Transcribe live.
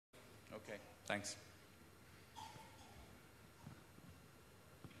Thanks.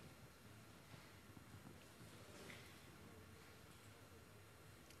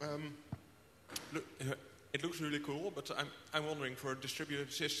 Look, it looks really cool, but I'm wondering, for a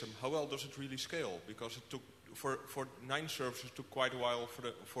distributed system, how well does it really scale? Because it took for 9 servers, it took quite a while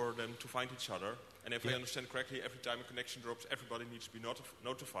for them to find each other. And if I understand correctly, every time a connection drops, everybody needs to be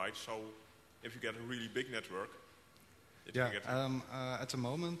notified. So if you get a really big network, at the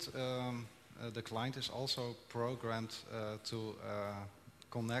moment, the client is also programmed to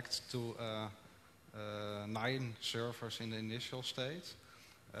connect to 9 servers in the initial state.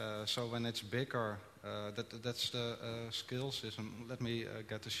 So when it's bigger, that's the skill system. Let me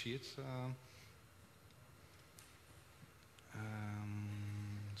get the sheet.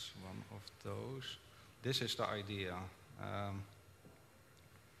 It's one of those. This is the idea.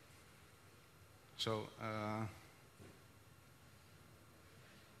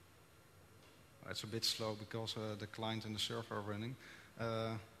 It's a bit slow because the client and the server are running.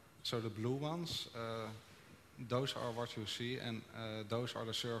 So the blue ones, those are what you see, and those are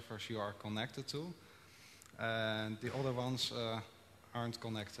the servers you are connected to. And the other ones aren't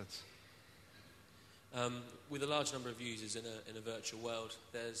connected. With a large number of users in a virtual world,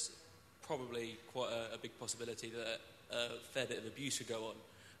 there's probably quite a big possibility that a fair bit of abuse could go on.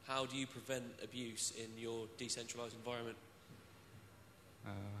 How do you prevent abuse in your decentralized environment?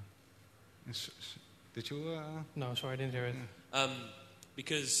 Did you? No, sorry, I didn't hear it.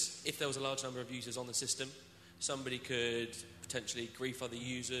 Because if there was a large number of users on the system, somebody could potentially grief other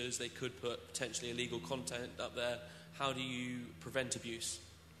users, they could put potentially illegal content up there. How do you prevent abuse?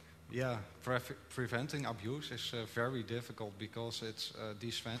 Yeah, preventing abuse is very difficult because it's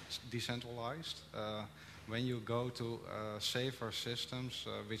decentralized. When you go to safer systems,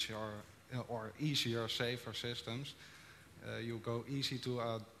 which are or easier, safer systems, you go easy to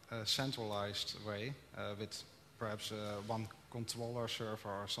a centralized way with perhaps one controller server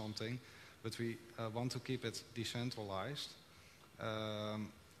or something. But we want to keep it decentralized.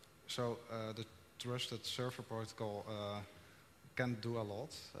 So the trusted server protocol can do a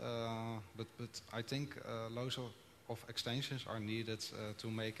lot, but I think loads of extensions are needed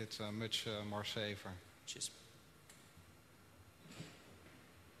to make it much more safer. Cheers.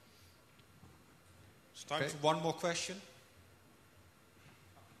 It's time for one more question.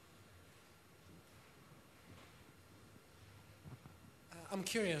 I'm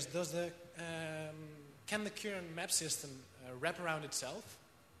curious, can the current map system wrap around itself?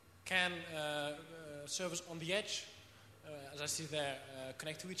 Can servers on the edge, as I see there,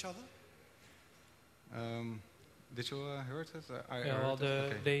 connect to each other? Did you heard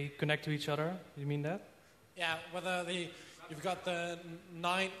it? They connect to each other. You mean that? Yeah, whether you've got the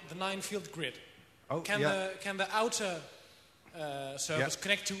 9-field grid. Can the outer servers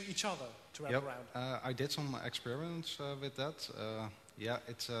connect to each other to wrap around? I did some experiments with that.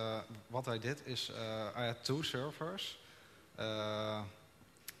 What I did is I had 2 servers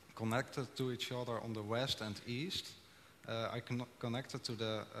connected to each other on the west and east. I connected to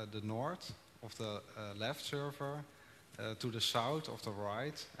the north of the left server, to the south of the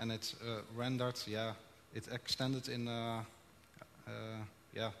right, and it rendered. It extended in.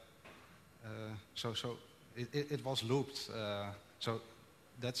 So it was looped. So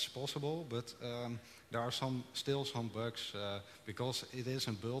that's possible, but there are still some bugs because it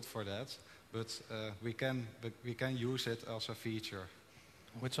isn't built for that. But we can use it as a feature.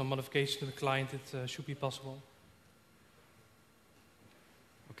 With some modification to the client, it should be possible.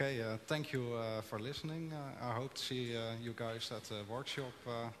 Okay, thank you for listening. I hope to see you guys at the workshop.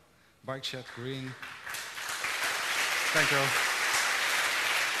 Bike Chat Green. Thank you.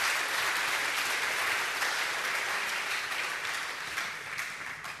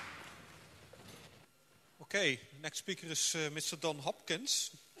 Okay, next speaker is Mr. Don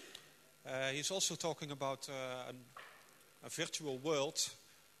Hopkins. He's also talking about a virtual world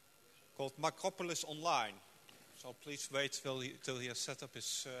called Macropolis Online. So please wait till he has set up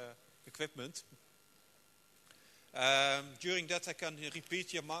his equipment. During that I can repeat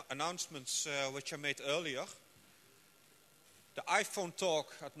the announcements which I made earlier. The iPhone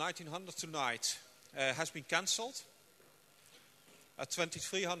talk at 1900 tonight has been cancelled. At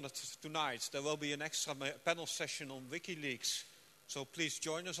 2300 tonight there will be an extra panel session on WikiLeaks. So please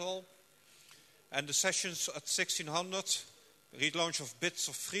join us all. And the sessions at 1600, relaunch of Bits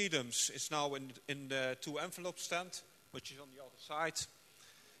of Freedoms, is now in the 2 envelope stand, which is on the other side.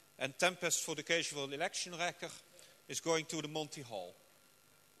 And Tempest for the Casual Election Wrecker is going to the Monty Hall.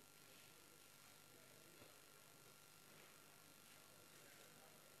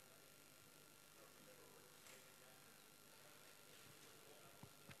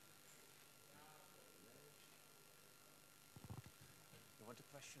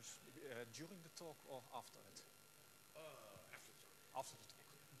 questions during the talk or after it? After the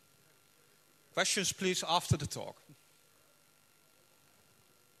talk. Questions, please, after the talk.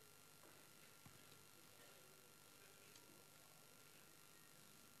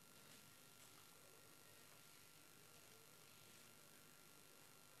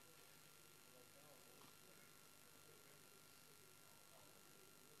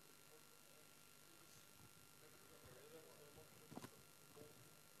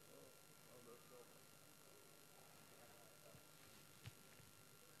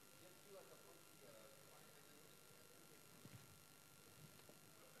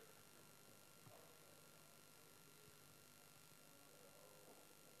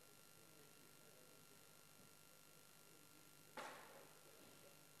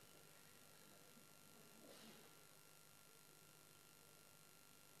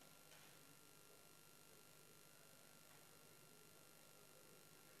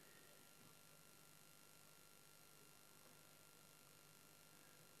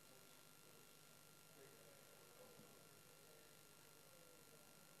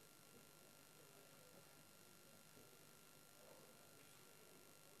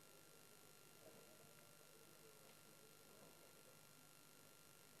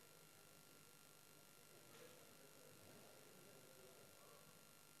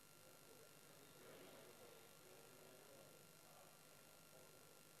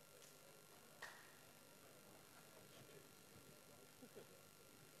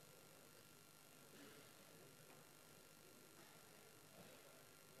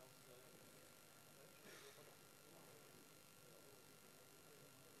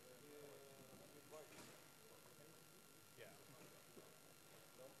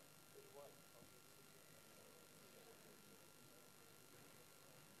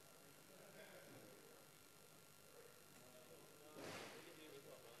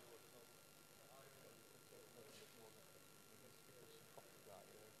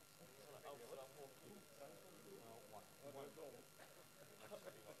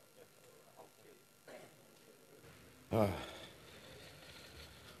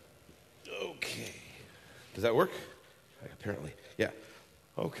 Okay. Does that work? Apparently. Yeah.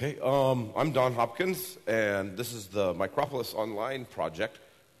 Okay. I'm Don Hopkins, and this is the Micropolis Online project.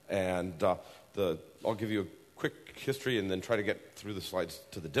 And I'll give you a quick history and then try to get through the slides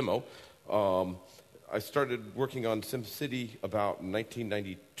to the demo. I started working on SimCity about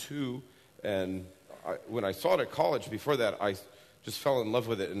 1992, and when I saw it at college before that, I just fell in love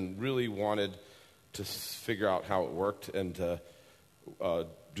with it and really wanted to figure out how it worked and to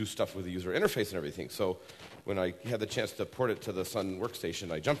do stuff with the user interface and everything. So when I had the chance to port it to the Sun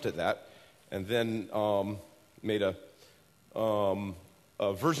workstation, I jumped at that, and then made a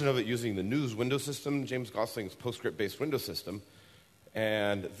version of it using the News window system, James Gosling's PostScript-based window system,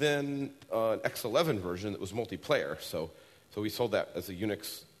 and then an X11 version that was multiplayer. So we sold that as a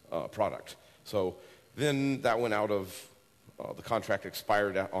Unix product. So then that went out of, the contract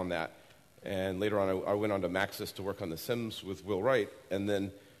expired on that, and later on I went on to Maxis to work on The Sims with Will Wright, and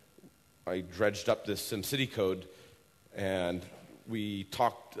then I dredged up this SimCity code, and we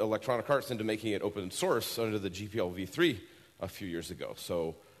talked Electronic Arts into making it open source under the GPL v3 a few years ago.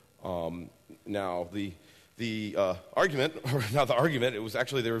 So now the argument, or not the argument, it was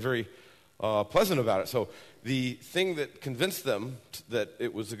actually they were very pleasant about it. So the thing that convinced them that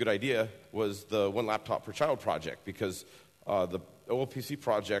it was a good idea was the One Laptop Per Child project, because the OLPC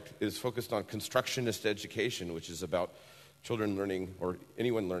project is focused on constructionist education, which is about children learning, or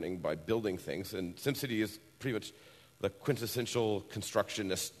anyone learning, by building things. And SimCity is pretty much the quintessential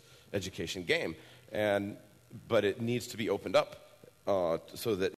constructionist education game. But it needs to be opened up so that